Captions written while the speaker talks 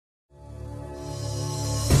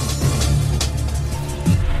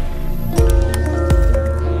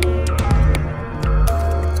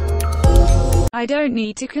I don't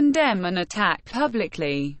need to condemn an attack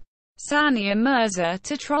publicly. Sania Mirza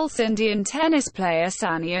to trolls. Indian tennis player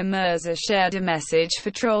Sania Mirza shared a message for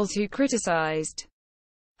trolls who criticized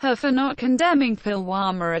her for not condemning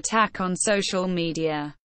Pulwama attack on social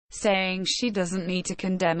media, saying she doesn't need to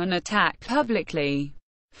condemn an attack publicly.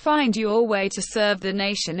 Find your way to serve the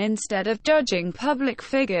nation instead of judging public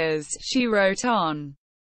figures, she wrote on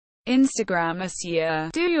Instagram this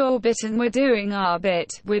year. Do your bit and we're doing our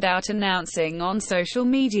bit, without announcing on social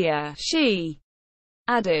media, she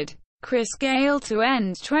added. Chris Gayle to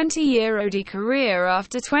end 20-year ODI career.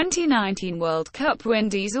 After 2019 World Cup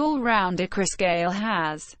Windies all-rounder Chris Gayle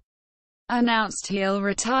has announced he'll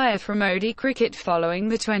retire from ODI cricket following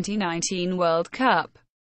the 2019 World Cup,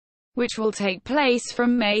 which will take place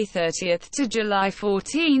from May 30 to July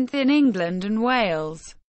 14 in England and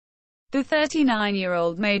Wales. The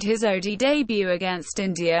 39-year-old made his ODI debut against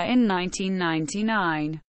India in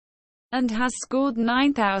 1999. And has scored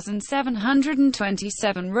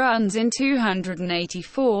 9,727 runs in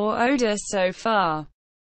 284 ODIs so far.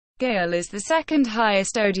 Gayle is the second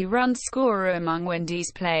highest ODI run scorer among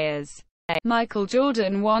Windies players. Michael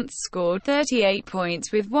Jordan once scored 38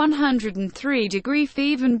 points with 103-degree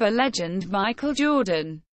fever, but legend Michael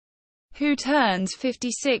Jordan, who turns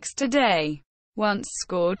 56 today, once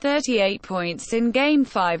scored 38 points in Game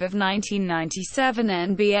 5 of 1997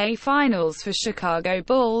 NBA Finals for Chicago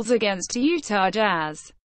Bulls against Utah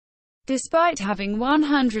Jazz. Despite having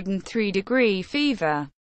 103-degree fever,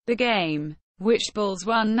 the game, which Bulls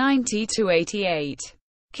won 90-88,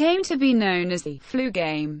 came to be known as the flu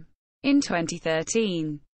game. In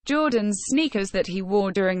 2013, Jordan's sneakers that he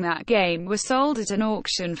wore during that game were sold at an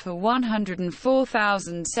auction for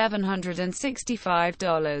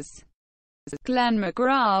 $104,765. Glenn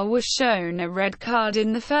McGrath was shown a red card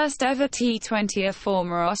in the first ever T20. A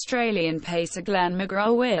former Australian pacer Glenn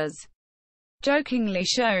McGrath was jokingly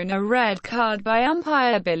shown a red card by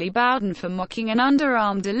umpire Billy Bowden for mocking an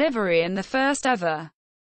underarm delivery in the first ever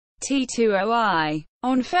T20I.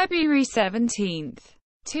 On February 17,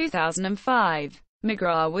 2005,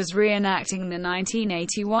 McGrath was reenacting the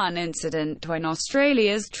 1981 incident when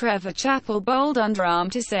Australia's Trevor Chappell bowled underarm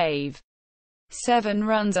to save 7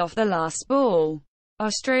 runs off the last ball.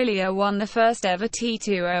 Australia won the first ever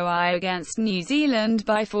T20I against New Zealand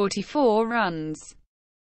by 44 runs.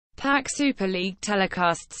 Pak Super League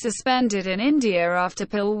telecast suspended in India after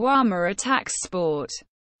Pulwama attacks. Sport,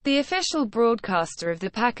 the official broadcaster of the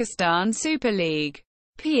Pakistan Super League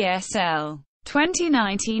 (PSL)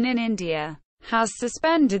 2019 in India, has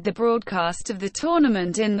suspended the broadcast of the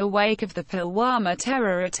tournament in the wake of the Pulwama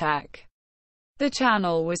terror attack. The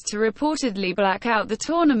channel was to reportedly black out the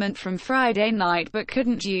tournament from Friday night but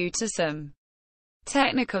couldn't due to some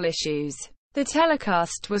technical issues. The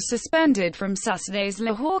telecast was suspended from Saturday's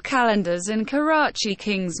Lahore Qalandars and Karachi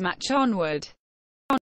Kings match onward.